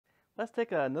Let's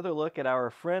take another look at our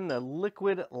friend, the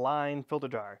liquid line filter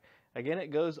dryer. Again,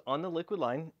 it goes on the liquid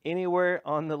line, anywhere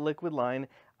on the liquid line.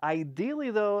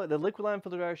 Ideally though, the liquid line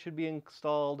filter dryer should be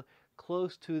installed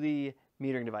close to the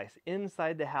metering device,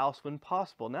 inside the house when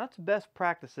possible. Now that's best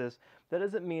practices. That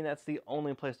doesn't mean that's the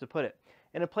only place to put it.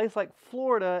 In a place like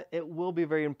Florida, it will be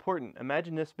very important.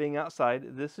 Imagine this being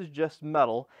outside. This is just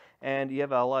metal, and you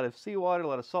have a lot of seawater, a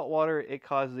lot of salt water. It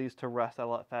causes these to rust out a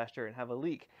lot faster and have a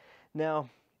leak. Now,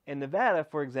 in Nevada,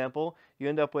 for example, you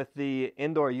end up with the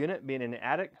indoor unit being in an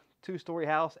attic, two-story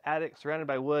house, attic, surrounded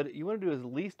by wood. You want to do as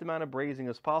least amount of brazing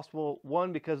as possible.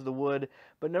 One, because of the wood,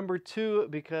 but number two,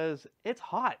 because it's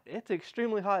hot. It's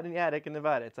extremely hot in the attic in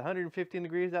Nevada. It's 115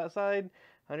 degrees outside,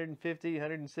 150,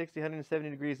 160, 170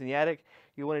 degrees in the attic.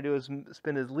 You want to do is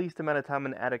spend as least amount of time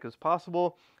in the attic as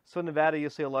possible. So in Nevada,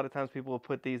 you'll see a lot of times people will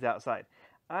put these outside.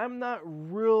 I'm not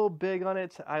real big on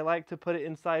it. I like to put it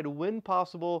inside when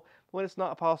possible. When it's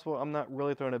not possible, I'm not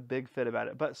really throwing a big fit about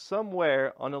it. But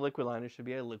somewhere on the liquid line, there should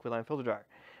be a liquid line filter dryer.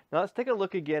 Now let's take a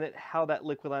look again at how that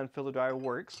liquid line filter dryer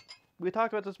works. We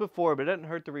talked about this before, but it doesn't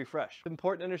hurt to refresh. It's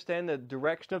important to understand the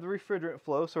direction of the refrigerant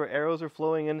flow, so our arrows are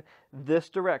flowing in this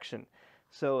direction.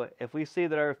 So if we see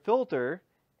that our filter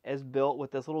is built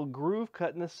with this little groove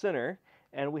cut in the center,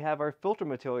 and we have our filter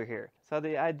material here. So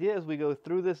the idea is we go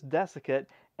through this desiccate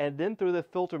and then through the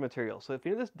filter material. So if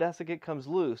any of this desiccate comes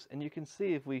loose, and you can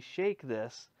see if we shake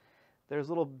this, there's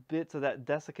little bits of that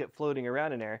desiccate floating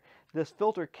around in there. This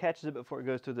filter catches it before it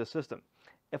goes through the system.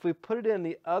 If we put it in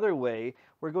the other way,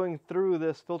 we're going through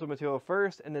this filter material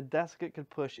first, and the desiccate could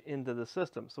push into the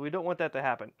system. So we don't want that to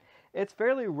happen. It's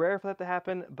fairly rare for that to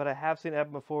happen, but I have seen it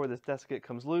happen before where this desiccate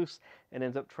comes loose and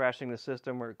ends up trashing the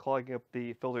system or clogging up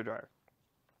the filter dryer.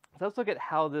 So let's look at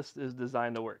how this is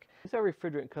designed to work. This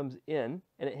refrigerant comes in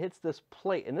and it hits this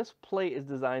plate, and this plate is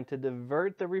designed to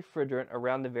divert the refrigerant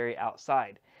around the very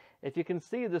outside. If you can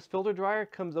see, this filter dryer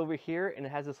comes over here and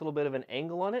it has this little bit of an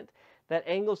angle on it. That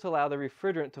angle is to allow the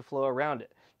refrigerant to flow around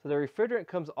it. So the refrigerant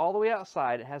comes all the way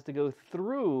outside. It has to go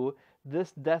through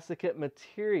this desiccate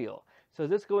material. So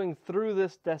as it's going through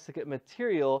this desiccate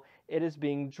material, it is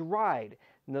being dried.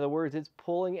 In other words, it's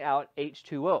pulling out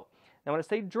H2O. Now when I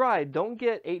say dry, don't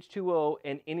get H2O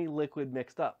and any liquid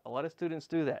mixed up. A lot of students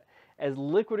do that. As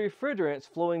liquid refrigerant's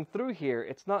flowing through here,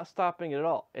 it's not stopping it at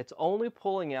all. It's only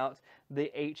pulling out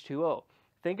the H2O.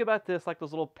 Think about this like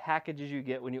those little packages you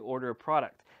get when you order a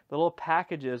product. The little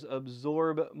packages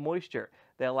absorb moisture.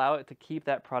 They allow it to keep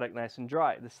that product nice and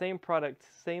dry. The same product,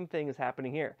 same thing is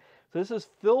happening here. So this is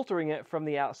filtering it from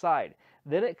the outside.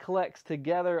 Then it collects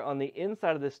together on the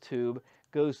inside of this tube,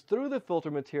 goes through the filter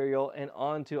material and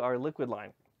onto our liquid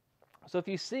line. So if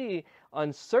you see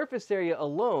on surface area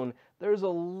alone, there's a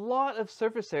lot of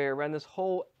surface area around this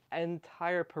whole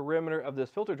entire perimeter of this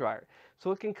filter dryer.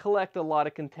 So it can collect a lot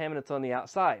of contaminants on the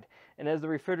outside. And as the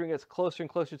refrigerant gets closer and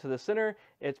closer to the center,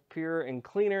 it's purer and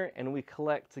cleaner, and we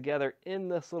collect together in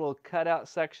this little cutout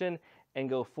section and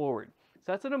go forward.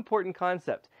 So that's an important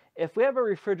concept. If we have a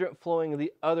refrigerant flowing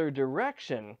the other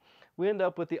direction, we end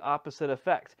up with the opposite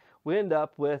effect. We end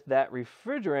up with that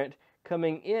refrigerant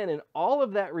coming in, and all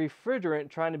of that refrigerant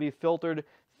trying to be filtered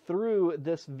through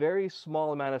this very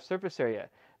small amount of surface area.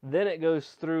 Then it goes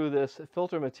through this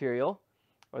filter material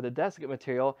or the desiccate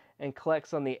material and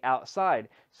collects on the outside.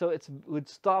 So it would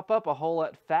stop up a whole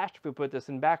lot faster if we put this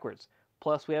in backwards.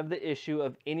 Plus we have the issue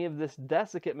of any of this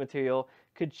desiccate material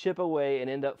could chip away and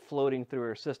end up floating through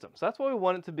our system. So that's why we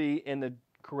want it to be in the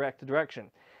correct direction.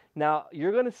 Now,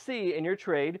 you're going to see in your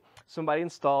trade somebody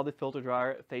install the filter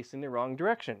dryer facing the wrong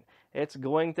direction. It's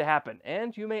going to happen,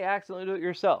 and you may accidentally do it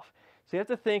yourself. So you have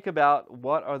to think about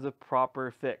what are the proper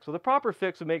fix. Well, the proper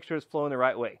fix would make sure it's flowing the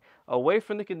right way, away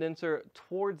from the condenser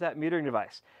towards that metering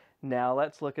device. Now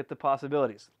let's look at the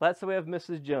possibilities. Let's say we have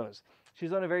Mrs. Jones.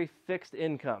 She's on a very fixed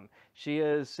income. She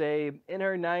is, say, in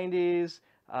her 90s.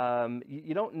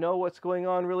 You don't know what's going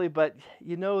on really, but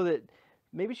you know that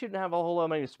maybe she didn't have a whole lot of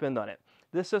money to spend on it.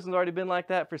 This system's already been like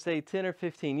that for, say, 10 or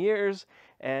 15 years,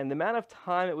 and the amount of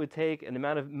time it would take and the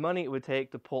amount of money it would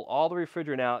take to pull all the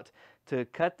refrigerant out, to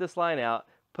cut this line out,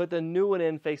 put the new one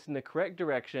in facing the correct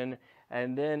direction,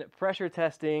 and then pressure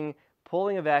testing,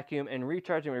 pulling a vacuum, and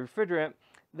recharging the refrigerant,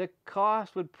 the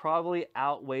cost would probably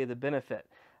outweigh the benefit.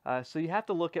 So you have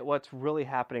to look at what's really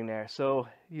happening there. So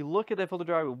you look at the filter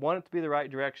dryer, we want it to be the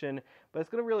right direction, but it's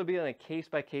going to really be on a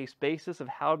case-by-case basis of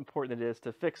how important it is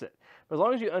to fix it. But as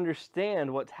long as you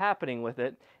understand what's happening with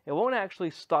it, it won't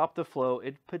actually stop the flow.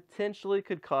 It potentially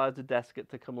could cause the desiccate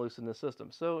to come loose in the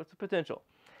system. So it's a potential.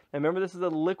 Now remember, this is a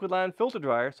liquid line filter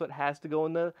dryer, so it has to go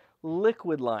in the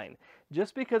liquid line.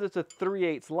 Just because it's a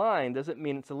 3/8 line doesn't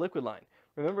mean it's a liquid line.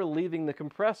 Remember, leaving the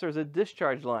compressor is a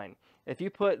discharge line. If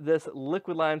you put this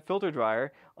liquid line filter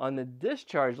dryer on the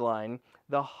discharge line,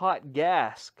 the hot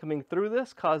gas coming through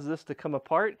this causes this to come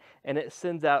apart, and it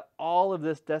sends out all of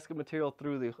this desiccant material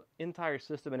through the entire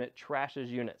system, and it trashes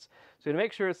units. So to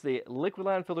make sure it's the liquid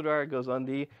line filter dryer, goes on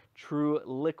the true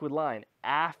liquid line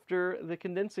after the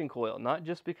condensing coil, not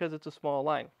just because it's a small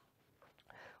line.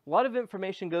 A lot of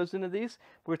information goes into these.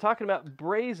 We're talking about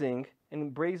brazing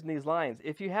and brazing these lines.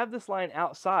 If you have this line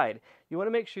outside, you want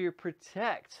to make sure you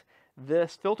protect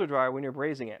this filter dryer when you're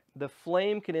brazing it. The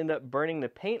flame can end up burning the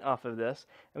paint off of this,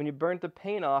 and when you burn the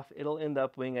paint off, it'll end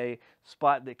up being a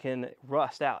spot that can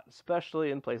rust out, especially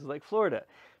in places like Florida.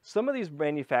 Some of these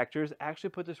manufacturers actually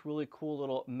put this really cool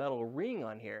little metal ring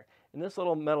on here, and this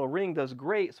little metal ring does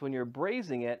great, so when you're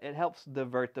brazing it, it helps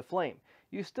divert the flame.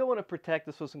 You still want to protect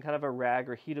this with some kind of a rag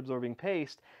or heat absorbing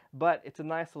paste, but it's a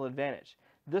nice little advantage.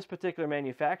 This particular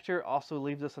manufacturer also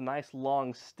leaves us a nice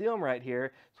long stem right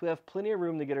here, so we have plenty of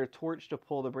room to get our torch to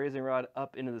pull the brazing rod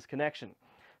up into this connection.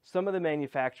 Some of the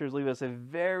manufacturers leave us a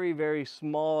very, very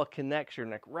small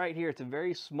connection, like right here, it's a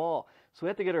very small. So we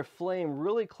have to get our flame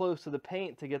really close to the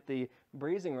paint to get the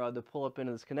brazing rod to pull up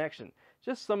into this connection.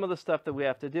 Just some of the stuff that we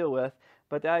have to deal with,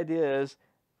 but the idea is,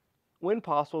 when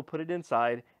possible, put it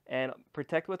inside and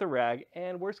protect with a rag,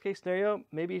 and worst case scenario,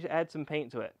 maybe add some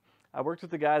paint to it. I worked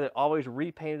with a guy that always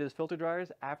repainted his filter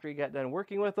dryers after he got done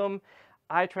working with them.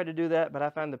 I tried to do that, but I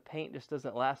found the paint just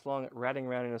doesn't last long ratting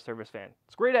around in a service fan.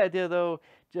 It's a great idea though,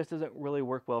 just doesn't really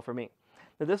work well for me.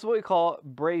 Now this is what we call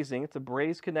brazing. It's a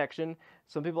braze connection.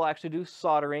 Some people actually do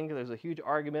soldering. There's a huge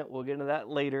argument. We'll get into that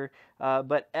later.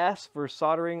 But S for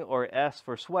soldering, or S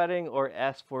for sweating, or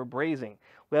S for brazing.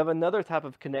 We have another type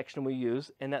of connection we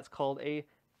use, and that's called a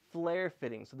flare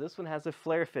fitting. So this one has a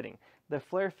flare fitting. The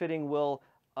flare fitting will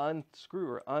unscrew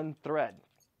or unthread.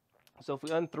 So if we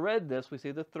unthread this, we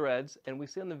see the threads, and we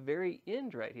see on the very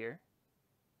end right here,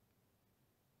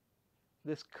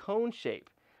 this cone shape.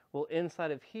 Well,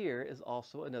 inside of here is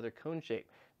also another cone shape.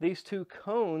 These two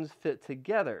cones fit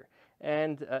together,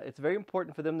 and it's very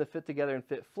important for them to fit together and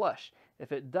fit flush.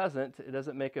 If it doesn't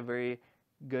make a very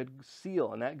good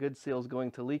seal, and that good seal is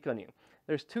going to leak on you.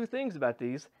 There's two things about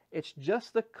these. It's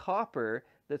just the copper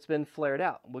that's been flared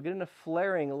out. We'll get into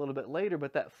flaring a little bit later,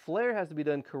 but that flare has to be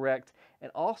done correct,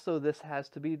 and also this has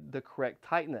to be the correct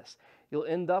tightness. You'll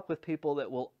end up with people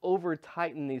that will over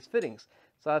tighten these fittings.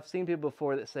 So I've seen people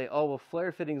before that say, oh, well,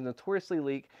 flare fittings notoriously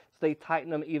leak, so they tighten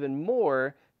them even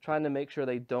more, trying to make sure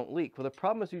they don't leak. Well, the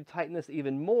problem is you tighten this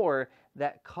even more,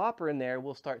 that copper in there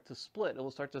will start to split. It will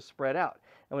start to spread out.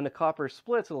 And when the copper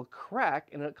splits, it'll crack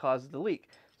and it causes the leak.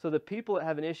 So the people that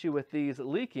have an issue with these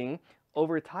leaking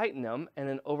over tighten them, and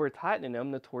then over tightening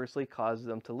them notoriously causes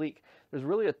them to leak. There's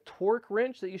really a torque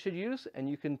wrench that you should use, and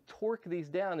you can torque these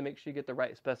down to make sure you get the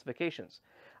right specifications.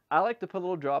 I like to put a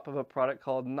little drop of a product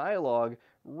called Nylog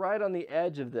right on the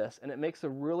edge of this, and it makes a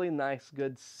really nice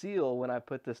good seal when I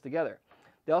put this together.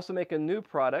 They also make a new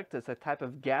product. It's a type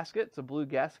of gasket. It's a blue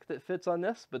gasket that fits on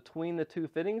this between the two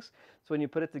fittings. So when you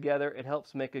put it together, it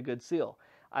helps make a good seal.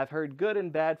 I've heard good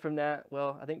and bad from that.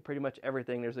 Well, I think pretty much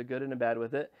everything. There's a good and a bad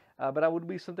with it, but I would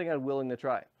be something I'm willing to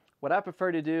try. What I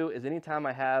prefer to do is anytime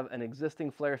I have an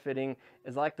existing flare fitting,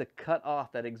 is I like to cut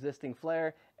off that existing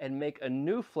flare and make a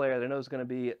new flare that I know is going to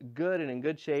be good and in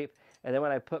good shape. And then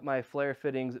when I put my flare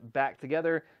fittings back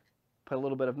together, put a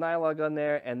little bit of Nylog on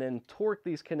there, and then torque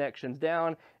these connections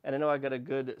down, and I know I got a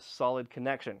good solid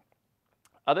connection.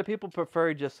 Other people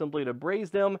prefer just simply to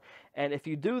braze them, and if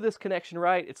you do this connection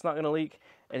right, it's not going to leak,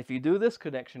 and if you do this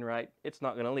connection right, it's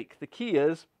not going to leak. The key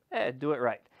is, do it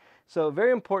right. So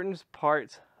very important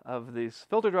part of this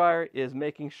filter dryer is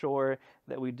making sure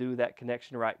that we do that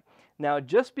connection right. Now,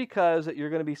 just because you're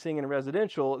going to be seeing in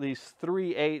residential these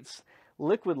 3/8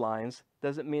 liquid lines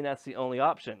doesn't mean that's the only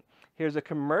option. Here's a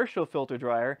commercial filter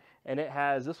dryer, and it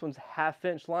has, this one's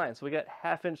 1/2-inch line. So we got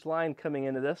 1/2-inch line coming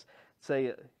into this. It's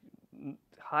a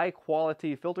high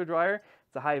quality filter dryer.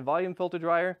 It's a high volume filter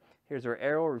dryer. Here's our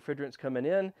arrow, refrigerants coming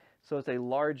in. So it's a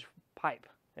large pipe.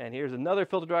 And here's another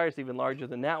filter dryer. It's even larger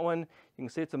than that one. You can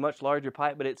see it's a much larger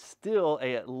pipe, but it's still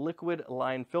a liquid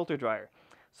line filter dryer.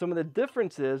 Some of the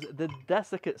differences, the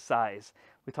desiccant size.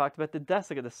 We talked about the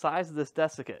desiccant, the size of this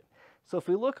desiccant. So if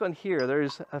we look on here,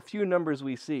 there's a few numbers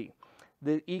we see.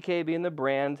 The EK being the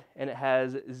brand, and it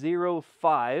has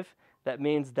 0.5. That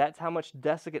means that's how much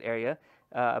desiccant area.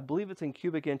 I believe it's in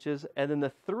cubic inches. And then the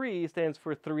 3 stands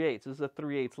for 3/8. This is a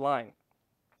 3/8 line.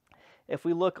 If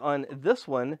we look on this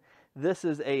one, this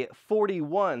is a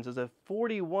 41. So it's a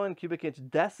 41 cubic inch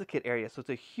desiccant area. So it's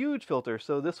a huge filter.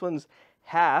 So this one's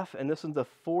half, and this one's a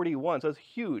 41. So it's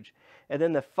huge. And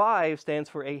then the 5 stands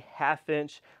for a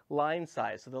 1/2-inch line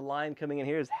size. So the line coming in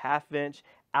here is 1/2 inch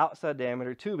outside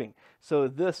diameter tubing. So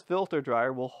this filter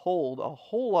dryer will hold a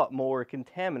whole lot more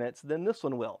contaminants than this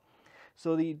one will.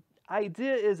 So the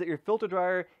idea is that your filter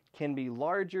dryer can be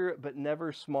larger but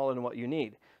never smaller than what you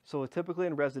need. So typically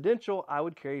in residential, I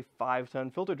would carry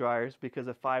 5-ton filter dryers because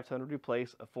a 5-ton would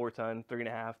replace a 4-ton,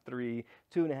 3.5, 3,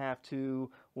 2.5, 2,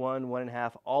 1,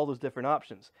 1.5, all those different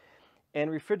options.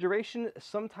 And refrigeration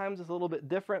sometimes is a little bit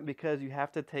different because you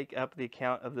have to take up the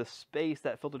account of the space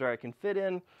that filter dryer can fit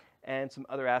in and some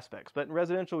other aspects. But in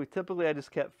residential, I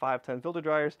just kept 5-ton filter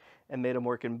dryers and made them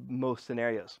work in most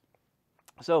scenarios.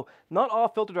 So not all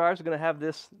filter dryers are going to have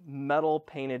this metal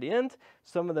painted end.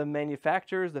 Some of the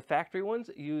manufacturers, the factory ones,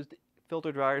 used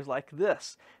filter dryers like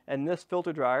this. And this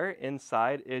filter dryer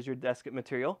inside is your desiccant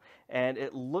material, and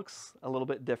it looks a little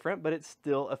bit different, but it's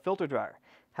still a filter dryer.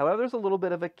 However, there's a little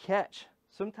bit of a catch.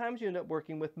 Sometimes you end up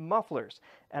working with mufflers,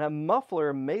 and a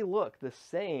muffler may look the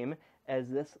same as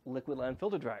this liquid line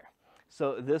filter dryer.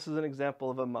 So this is an example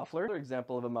of a muffler.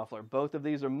 Both of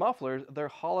these are mufflers. They're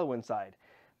hollow inside.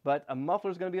 But a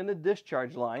muffler is going to be on the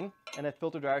discharge line, and a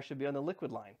filter dryer should be on the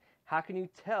liquid line. How can you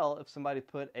tell if somebody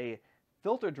put a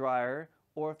filter dryer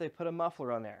or if they put a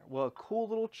muffler on there? Well, a cool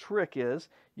little trick is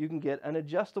you can get an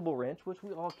adjustable wrench, which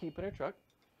we all keep in our truck.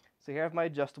 So here I have my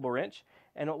adjustable wrench,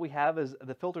 and what we have is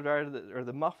the filter dryer or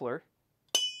the muffler.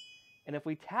 And if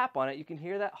we tap on it, you can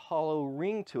hear that hollow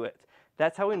ring to it.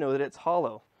 That's how we know that it's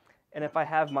hollow. And if I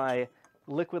have my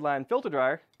liquid line filter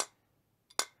dryer,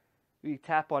 we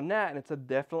tap on that and it's a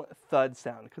definite thud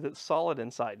sound because it's solid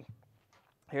inside.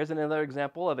 Here's another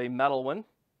example of a metal one.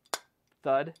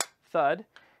 Thud, thud.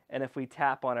 And if we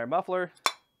tap on our muffler,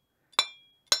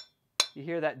 you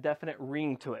hear that definite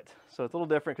ring to it. So it's a little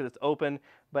different because it's open,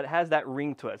 but it has that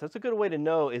ring to it. So that's a good way to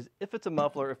know is if it's a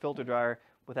muffler or filter dryer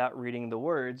without reading the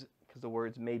words, because the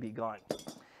words may be gone.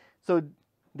 So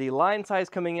the line size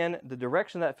coming in, the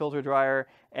direction of that filter dryer,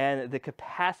 and the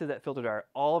capacity of that filter dryer,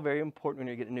 all very important when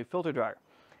you get a new filter dryer.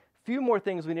 A few more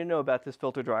things we need to know about this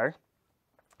filter dryer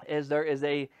is there is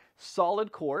a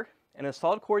solid core, and a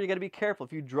solid core you got to be careful.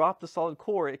 If you drop the solid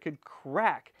core, it could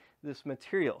crack this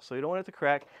material, so you don't want it to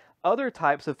crack. Other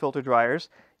types of filter dryers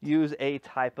use a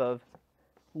type of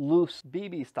loose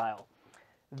BB style.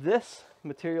 This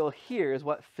material here is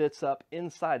what fits up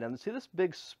inside them. See this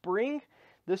big spring?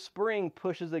 This spring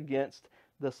pushes against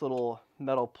this little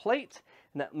metal plate,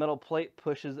 and that metal plate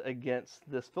pushes against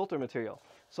this filter material.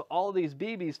 So all of these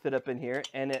BBs fit up in here,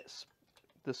 and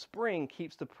the spring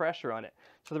keeps the pressure on it.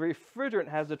 So the refrigerant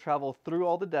has to travel through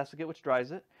all the desiccant, which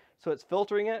dries it. So it's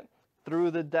filtering it through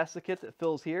the desiccant that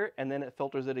fills here, and then it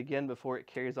filters it again before it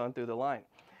carries on through the line.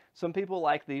 Some people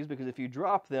like these because if you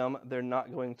drop them, they're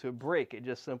not going to break. It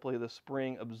just simply, the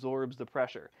spring absorbs the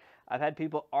pressure. I've had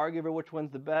people argue over which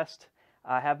one's the best.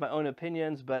 I have my own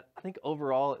opinions, but I think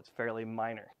overall it's fairly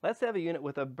minor. Let's have a unit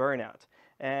with a burnout,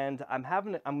 and I know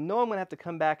I'm going to have to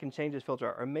come back and change this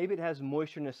filter, or maybe it has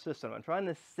moisture in the system. I'm trying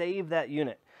to save that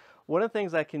unit. One of the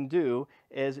things I can do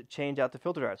is change out the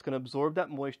filter dryer. It's going to absorb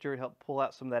that moisture, help pull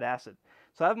out some of that acid.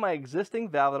 So I have my existing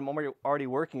valve that I'm already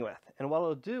working with, and what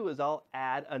I'll do is I'll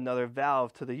add another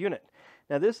valve to the unit.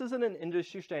 Now this isn't an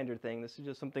industry standard thing. This is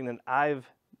just something that I've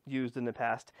used in the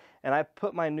past, and I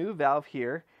put my new valve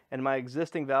here and my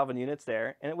existing valve and units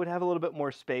there, and it would have a little bit more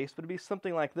space, but it'd be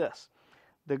something like this.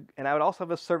 And I would also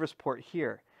have a service port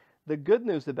here. The good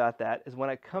news about that is when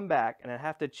I come back and I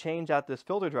have to change out this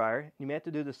filter dryer, you may have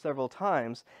to do this several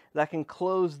times, that I can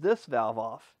close this valve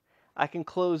off. I can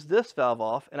close this valve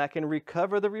off, and I can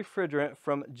recover the refrigerant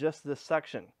from just this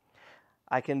section.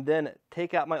 I can then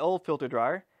take out my old filter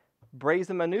dryer,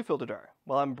 brazen my new filter dryer.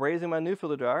 While I'm brazing my new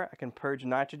filter dryer, I can purge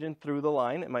nitrogen through the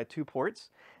line in my 2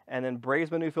 ports, and then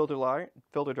braze my new filter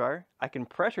dryer. I can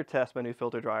pressure test my new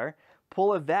filter dryer,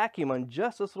 pull a vacuum on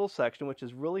just this little section, which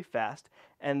is really fast,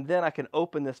 and then I can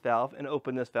open this valve and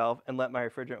let my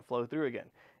refrigerant flow through again.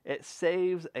 It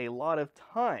saves a lot of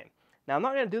time. Now, I'm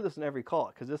not going to do this in every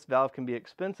call because this valve can be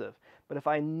expensive, but if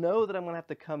I know that I'm going to have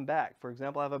to come back, for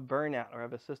example, I have a burnout or I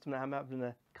have a system that I'm having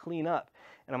to clean up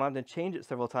and I'm having to change it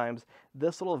several times,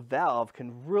 this little valve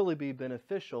can really be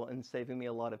beneficial in saving me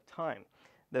a lot of time.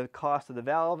 The cost of the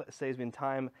valve saves me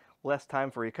time, less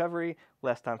time for recovery,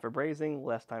 less time for brazing,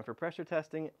 less time for pressure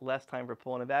testing, less time for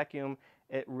pulling a vacuum.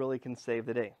 It really can save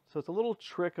the day. So it's a little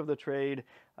trick of the trade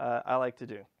I like to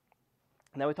do.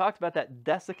 Now we talked about that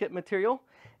desiccant material.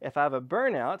 If I have a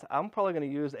burnout, I'm probably going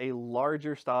to use a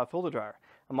larger style filter dryer.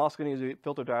 I'm also going to use a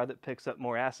filter dryer that picks up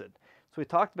more acid. So we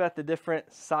talked about the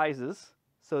different sizes.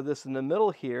 So this in the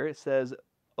middle here, it says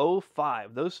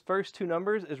 05. Those first 2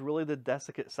 numbers is really the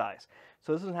desiccant size.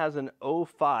 So this one has an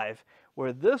 05,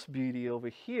 where this beauty over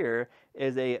here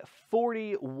is a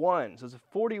 41. So it's a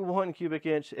 41 cubic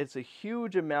inch. It's a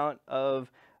huge amount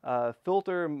of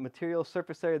filter material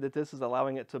surface area that this is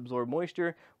allowing it to absorb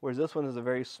moisture, whereas this one is a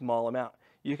very small amount.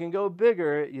 You can go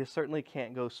bigger, you certainly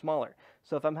can't go smaller.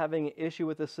 So if I'm having an issue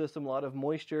with this system, a lot of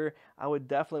moisture, I would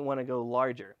definitely want to go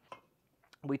larger.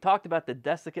 We talked about the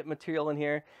desiccant material in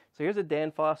here. So here's a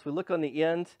Danfoss. We look on the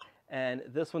end, and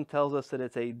this one tells us that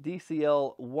it's a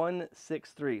DCL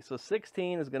 163. So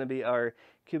 16 is going to be our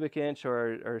cubic inch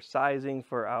or sizing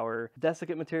for our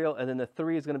desiccant material, and then the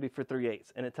 3 is going to be for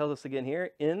 3/8. And it tells us again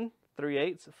here, in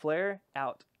 3/8 flare,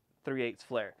 out 3/8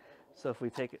 flare. So if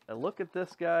we take a look at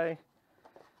this guy,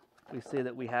 we see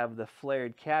that we have the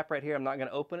flared cap right here. I'm not going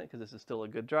to open it because this is still a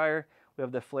good dryer. We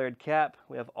have the flared cap.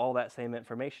 We have all that same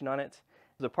information on it.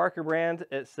 The Parker brand,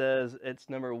 it says it's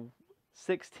number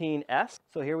 16S.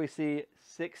 So here we see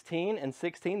 16 and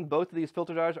 16. Both of these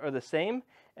filter dryers are the same.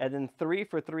 And then 3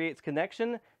 for 3/8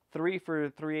 connection, 3 for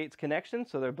 3/8 connection.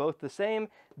 So they're both the same.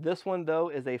 This one, though,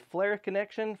 is a flare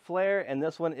connection, flare, and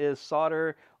this one is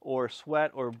solder or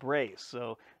sweat or braze.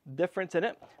 So difference in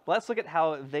it. But let's look at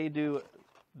how they do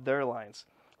their lines.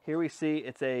 Here we see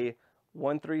it's a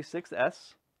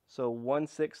 136S, so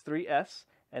 163S.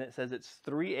 And it says it's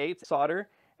 3/8 solder,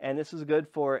 and this is good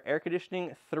for air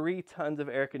conditioning, 3 tons of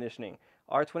air conditioning.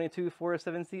 R22,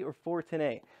 407C, or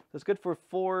 410A. So it's good for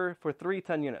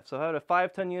 3-ton units. So if I had a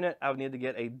 5-ton unit, I would need to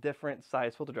get a different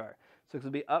size filter dryer. So it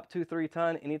could be up to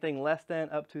 3-ton, anything less than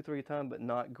up to 3-ton, but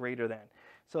not greater than.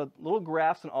 So little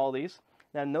graphs on all these.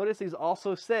 Now notice these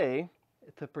also say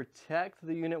to protect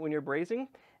the unit when you're brazing,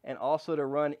 and also to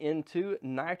run into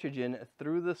nitrogen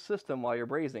through the system while you're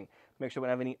brazing. Make sure we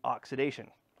don't have any oxidation.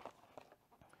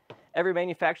 Every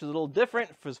manufacturer is a little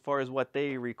different as far as what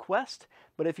they request,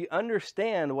 but if you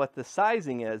understand what the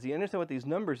sizing is, you understand what these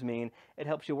numbers mean, it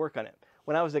helps you work on it.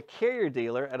 When I was a Carrier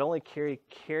dealer, I'd only carry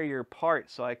Carrier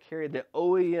parts, so I carried the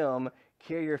OEM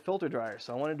Carrier filter dryer,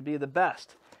 so I wanted to be the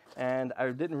best. And I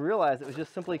didn't realize it was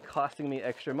just simply costing me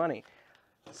extra money.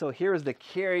 So here is the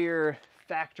Carrier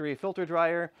factory filter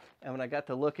dryer, and when I got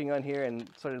to looking on here and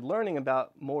started learning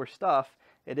about more stuff,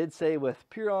 it did say with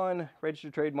Puron,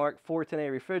 registered trademark, 410A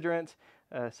refrigerant,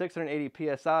 680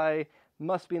 PSI,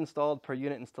 must be installed per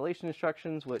unit installation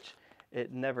instructions, which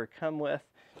it never come with.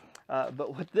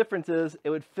 But what the difference is,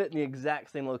 it would fit in the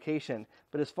exact same location.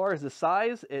 But as far as the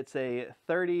size, it's a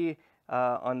 30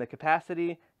 on the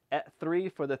capacity, 3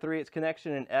 for the 3/8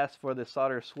 connection, and S for the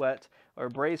solder, sweat, or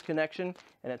braze connection,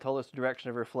 and it told us the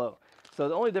direction of her flow. So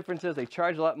the only difference is they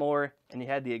charge a lot more, and you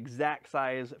had the exact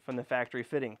size from the factory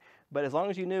fitting. But as long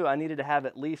as you knew I needed to have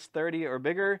at least 30 or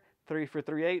bigger, 3 for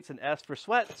 3/8, and S for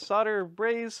sweat, solder,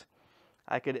 braze,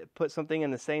 I could put something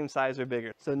in the same size or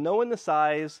bigger. So knowing the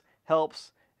size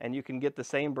helps, and you can get the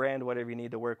same brand, whatever you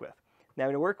need to work with. Now,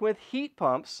 when you're working with heat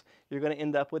pumps, you're going to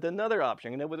end up with another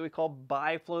option. You're going to know what we call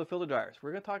bi-flow filter dryers.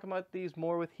 We're going to talk about these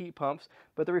more with heat pumps,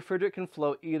 but the refrigerant can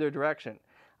flow either direction.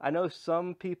 I know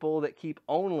some people that keep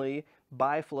only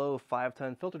bi-flow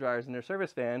 5-ton filter dryers in their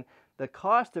service van. The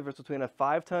cost difference between a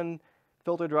 5-ton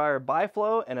filter dryer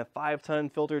bi-flow and a 5-ton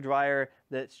filter dryer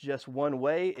that's just one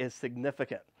way is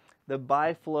significant. The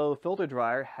bi-flow filter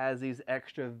dryer has these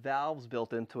extra valves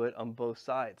built into it on both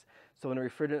sides. So when the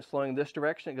refrigerant is flowing this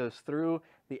direction, it goes through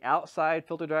the outside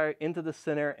filter dryer into the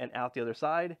center and out the other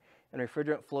side. And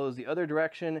refrigerant flows the other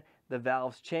direction, the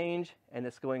valves change, and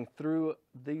it's going through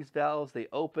these valves. They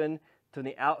open to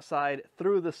the outside,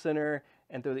 through the center,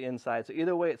 and through the inside. So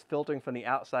either way, it's filtering from the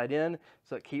outside in,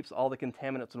 so it keeps all the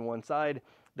contaminants on one side.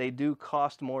 They do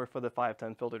cost more for the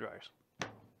 5-ton filter dryers.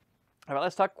 All right,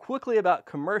 let's talk quickly about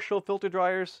commercial filter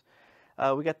dryers.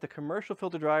 We got the commercial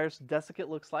filter dryers. Desiccant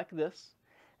looks like this,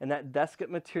 and that desiccant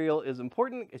material is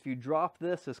important. If you drop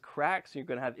this as cracks, you're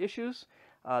going to have issues.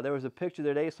 There was a picture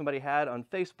the other day somebody had on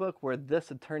Facebook where this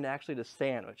had turned actually to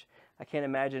sand, which I can't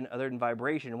imagine other than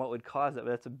vibration what would cause it, but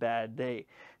that's a bad day.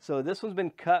 So this one's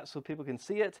been cut so people can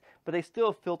see it, but they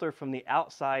still filter from the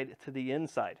outside to the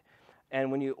inside. And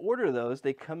when you order those,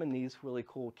 they come in these really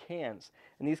cool cans.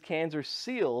 And these cans are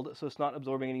sealed so it's not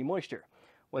absorbing any moisture.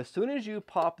 Well, as soon as you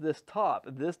pop this top,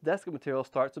 this desiccant material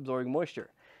starts absorbing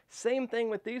moisture. Same thing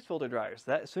with these filter dryers.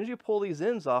 As soon as you pull these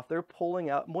ends off, they're pulling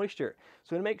out moisture.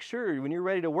 So to make sure when you're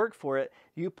ready to work for it,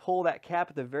 you pull that cap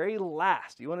at the very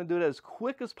last. You want to do it as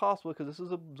quick as possible because this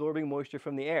is absorbing moisture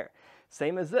from the air.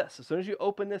 Same as this. As soon as you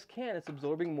open this can, it's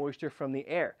absorbing moisture from the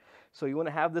air. So you want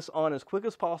to have this on as quick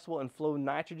as possible and flow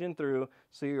nitrogen through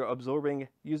so you're absorbing,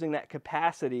 using that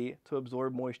capacity to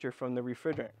absorb moisture from the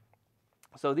refrigerant.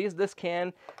 So this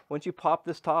can, once you pop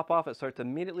this top off, it starts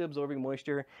immediately absorbing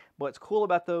moisture. What's cool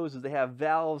about those is they have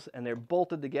valves and they're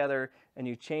bolted together, and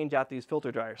you change out these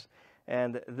filter dryers.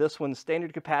 And this one's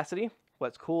standard capacity.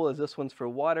 What's cool is this one's for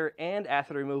water and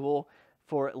acid removal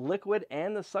for liquid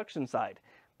and the suction side.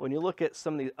 But when you look at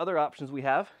some of the other options we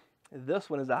have, this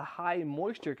one is a high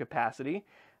moisture capacity,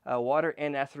 water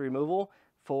and acid removal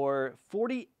for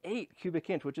 48 cubic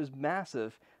inch, which is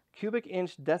massive. Cubic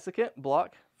inch desiccant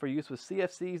block for use with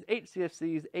CFCs,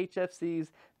 HCFCs, HFCs,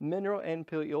 mineral and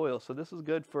PE oil. So this is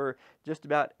good for just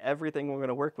about everything we're going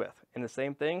to work with. And the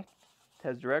same thing, it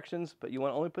has directions, but you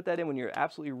want to only put that in when you're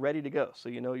absolutely ready to go, so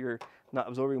you know you're not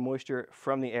absorbing moisture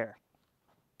from the air.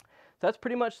 So that's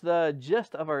pretty much the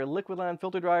gist of our liquid line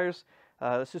filter dryers.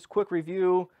 Let's just quick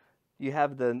review. You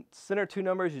have the center two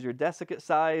numbers is your desiccant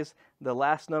size. The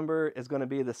last number is going to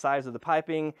be the size of the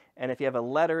piping. And if you have a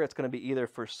letter, it's going to be either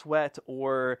for sweat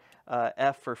or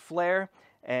F for flare.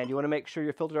 And you want to make sure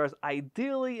your filter dryer is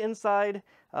ideally inside.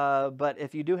 But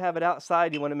if you do have it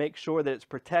outside, you want to make sure that it's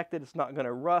protected. It's not going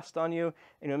to rust on you. And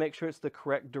you want to make sure it's the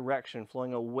correct direction,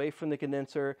 flowing away from the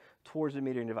condenser towards the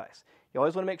metering device. You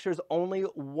always want to make sure there's only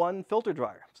one filter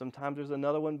dryer. Sometimes there's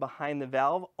another one behind the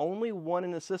valve, only one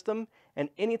in the system. And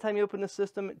anytime you open the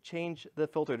system, change the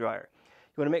filter dryer.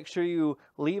 You want to make sure you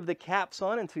leave the caps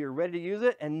on until you're ready to use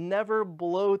it, and never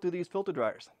blow through these filter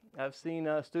dryers. I've seen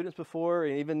students before,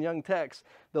 and even young techs,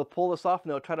 they'll pull this off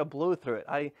and they'll try to blow through it.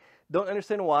 I don't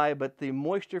understand why, but the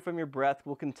moisture from your breath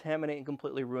will contaminate and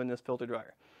completely ruin this filter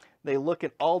dryer. They look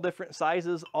at all different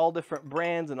sizes, all different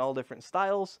brands, and all different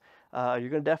styles. You're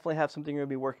going to definitely have something you're going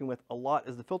to be working with a lot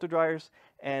is the filter dryers.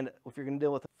 And if you're going to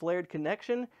deal with a flared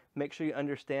connection, make sure you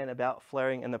understand about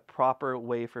flaring and the proper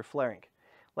way for flaring.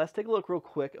 Let's take a look real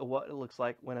quick at what it looks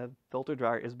like when a filter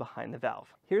dryer is behind the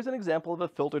valve. Here's an example of a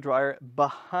filter dryer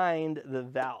behind the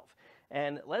valve.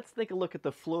 And let's take a look at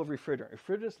the flow of refrigerant.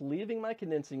 Refrigerant's leaving my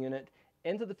condensing unit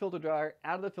into the filter dryer,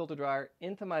 out of the filter dryer,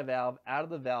 into my valve, out of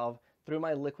the valve, through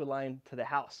my liquid line to the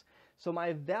house. So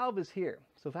my valve is here.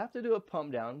 So if I have to do a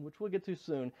pump down, which we'll get to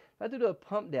soon, if I have to do a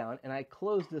pump down and I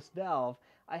close this valve,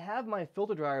 I have my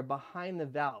filter dryer behind the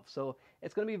valve. So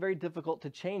it's going to be very difficult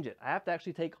to change it. I have to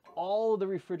actually take all of the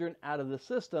refrigerant out of the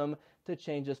system to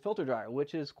change this filter dryer,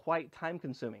 which is quite time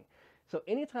consuming. So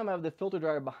anytime I have the filter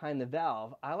dryer behind the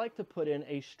valve, I like to put in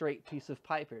a straight piece of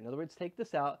pipe here. In other words, take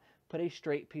this out, put a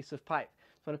straight piece of pipe.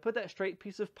 So when I put that straight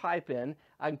piece of pipe in,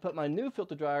 I can put my new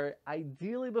filter dryer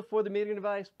ideally before the metering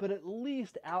device, but at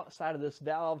least outside of this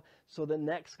valve, so the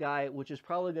next guy, which is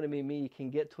probably going to be me,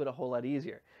 can get to it a whole lot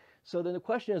easier. So then the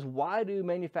question is, why do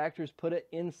manufacturers put it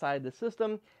inside the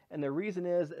system? And the reason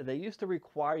is they used to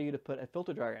require you to put a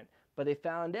filter dryer in, but they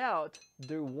found out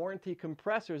through warranty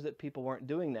compressors that people weren't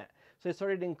doing that. So they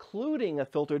started including a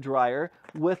filter dryer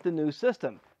with the new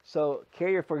system. So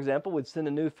Carrier, for example, would send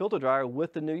a new filter dryer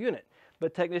with the new unit.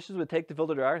 But technicians would take the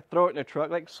filter dryer, throw it in a truck,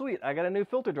 like, sweet, I got a new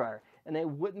filter dryer. And they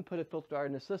wouldn't put a filter dryer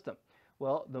in the system.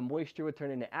 Well, the moisture would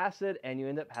turn into acid, and you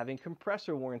end up having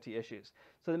compressor warranty issues.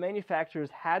 So the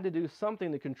manufacturers had to do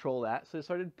something to control that, so they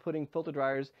started putting filter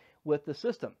dryers with the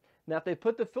system. Now, if they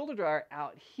put the filter dryer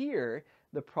out here,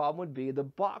 the problem would be the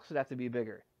box would have to be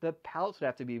bigger. The pallets would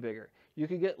have to be bigger. You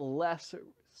could get less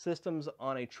systems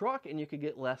on a truck, and you could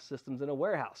get less systems in a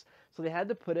warehouse. So they had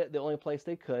to put it the only place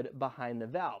they could, behind the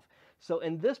valve. So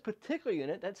in this particular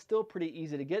unit, that's still pretty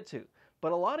easy to get to.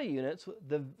 But a lot of units,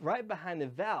 right behind the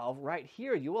valve, right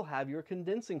here, you will have your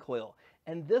condensing coil.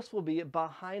 And this will be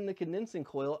behind the condensing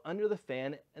coil under the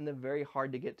fan in the very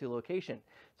hard to get to location.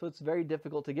 So it's very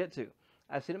difficult to get to.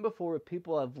 I've seen it before where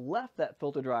people have left that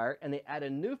filter dryer and they add a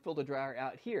new filter dryer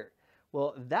out here.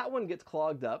 Well, that one gets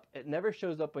clogged up. It never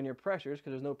shows up on your pressures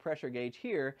because there's no pressure gauge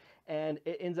here, and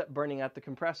it ends up burning out the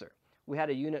compressor. We had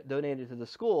a unit donated to the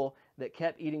school that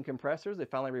kept eating compressors. They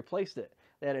finally replaced it.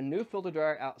 They had a new filter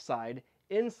dryer outside.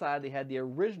 Inside, they had the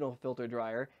original filter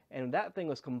dryer, and that thing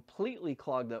was completely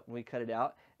clogged up when we cut it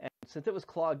out. And since it was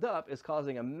clogged up, it's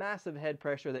causing a massive head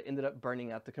pressure that ended up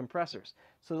burning out the compressors.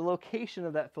 So the location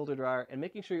of that filter dryer and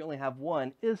making sure you only have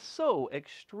one is so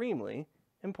extremely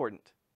important.